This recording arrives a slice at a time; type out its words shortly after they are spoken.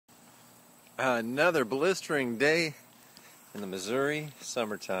Another blistering day in the Missouri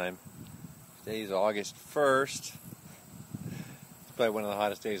summertime. Today's August 1st. It's probably one of the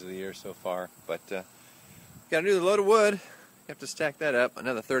hottest days of the year so far. But got a new load of wood. You have to stack that up.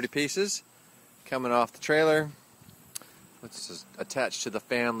 Another 30 pieces coming off the trailer. This is attached to the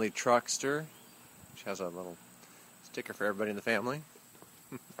family truckster, which has a little sticker for everybody in the family.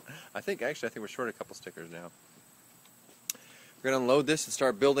 I think we're short a couple stickers now. We're going to unload this and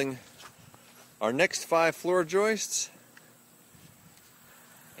start building our next 5 floor joists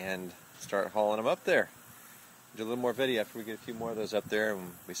and start hauling them up there. Do a little more video after we get a few more of those up there and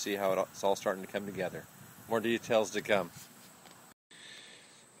we see how it's all starting to come together. More details to come.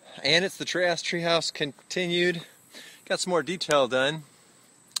 And it's the Trast Treehouse continued. Got some more detail done.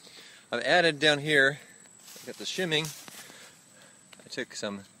 I've added down here, I've got the shimming. I took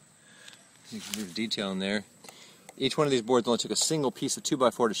some, you can do detail in there. Each one of these boards only took a single piece of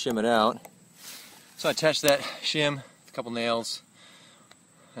 2x4 to shim it out. So I attached that shim with a couple nails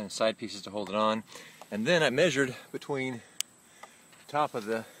and side pieces to hold it on. And then I measured between the top of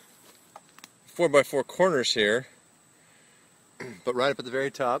the 4x4 corners here, but right up at the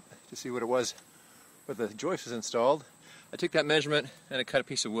very top to see what it was where the joist was installed. I took that measurement and I cut a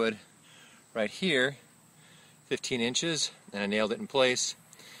piece of wood right here, 15 inches, and I nailed it in place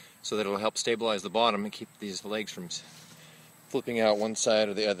so that it will help stabilize the bottom and keep these legs from flipping out one side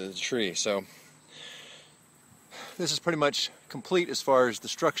or the other of the tree. So this is pretty much complete as far as the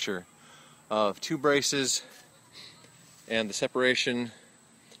structure of 2 braces and the separation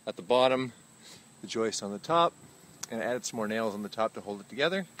at the bottom, the joist on the top, and I added some more nails on the top to hold it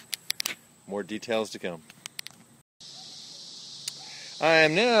together. More details to come. I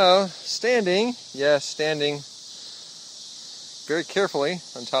am now standing very carefully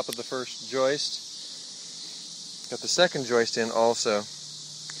on top of the first joist. Got the second joist in also.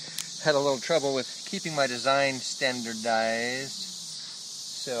 Had a little trouble with keeping my design standardized,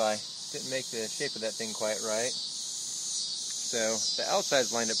 so I didn't make the shape of that thing quite right. So the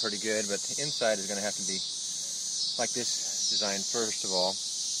outside's lined up pretty good, but the inside is going to have to be like this design first of all.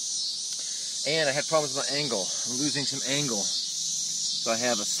 And I had problems with my angle. I'm losing some angle. So I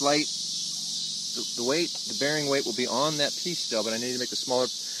have a slight, the bearing weight will be on that piece still, but I need to make the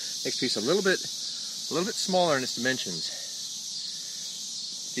next piece a little bit smaller in its dimensions.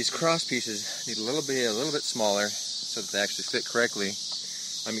 These cross pieces need a little bit smaller so that they actually fit correctly.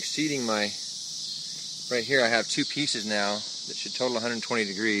 I'm exceeding right here I have 2 pieces now that should total 120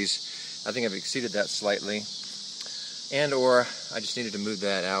 degrees. I think I've exceeded that slightly. And or I just needed to move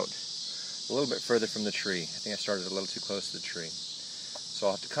that out a little bit further from the tree. I think I started a little too close to the tree. So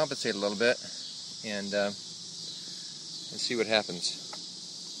I'll have to compensate a little bit and see what happens.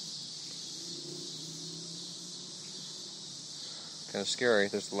 Kind of scary.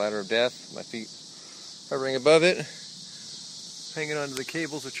 There's the ladder of death. My feet hovering above it, hanging onto the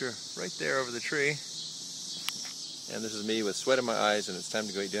cables which are right there over the tree. And this is me with sweat in my eyes, and it's time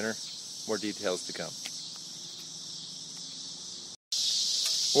to go eat dinner. More details to come.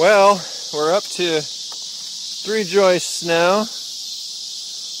 Well, we're up to 3 joists now.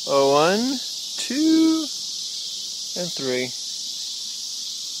 1, 2, and 3.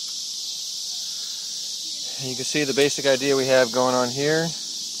 And you can see the basic idea we have going on here.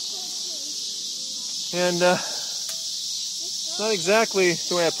 And it's not exactly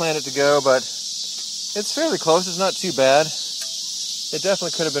the way I planned it to go, but it's fairly close. It's not too bad. It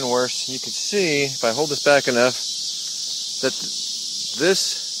definitely could have been worse. You can see, if I hold this back enough, that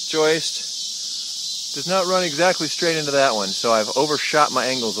this joist does not run exactly straight into that one, so I've overshot my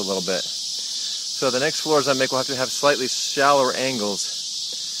angles a little bit. So the next floors I make will have to have slightly shallower angles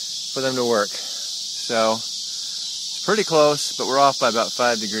for them to work. So it's pretty close, but we're off by about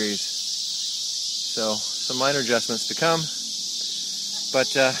 5 degrees. So some minor adjustments to come.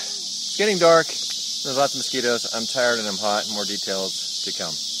 But it's getting dark. There's lots of mosquitoes. I'm tired and I'm hot. More details to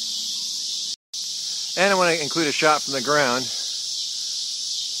come. And I want to include a shot from the ground.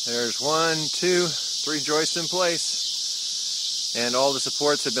 There's 1, 2, 3 joists in place. And all the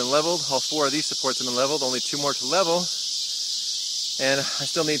supports have been leveled. All 4 of these supports have been leveled. Only 2 more to level. And I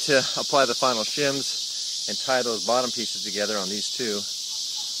still need to apply the final shims and tie those bottom pieces together on these 2.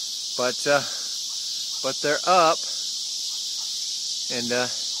 But they're up. And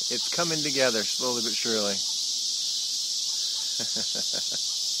it's coming together slowly but surely.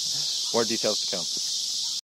 More details to come.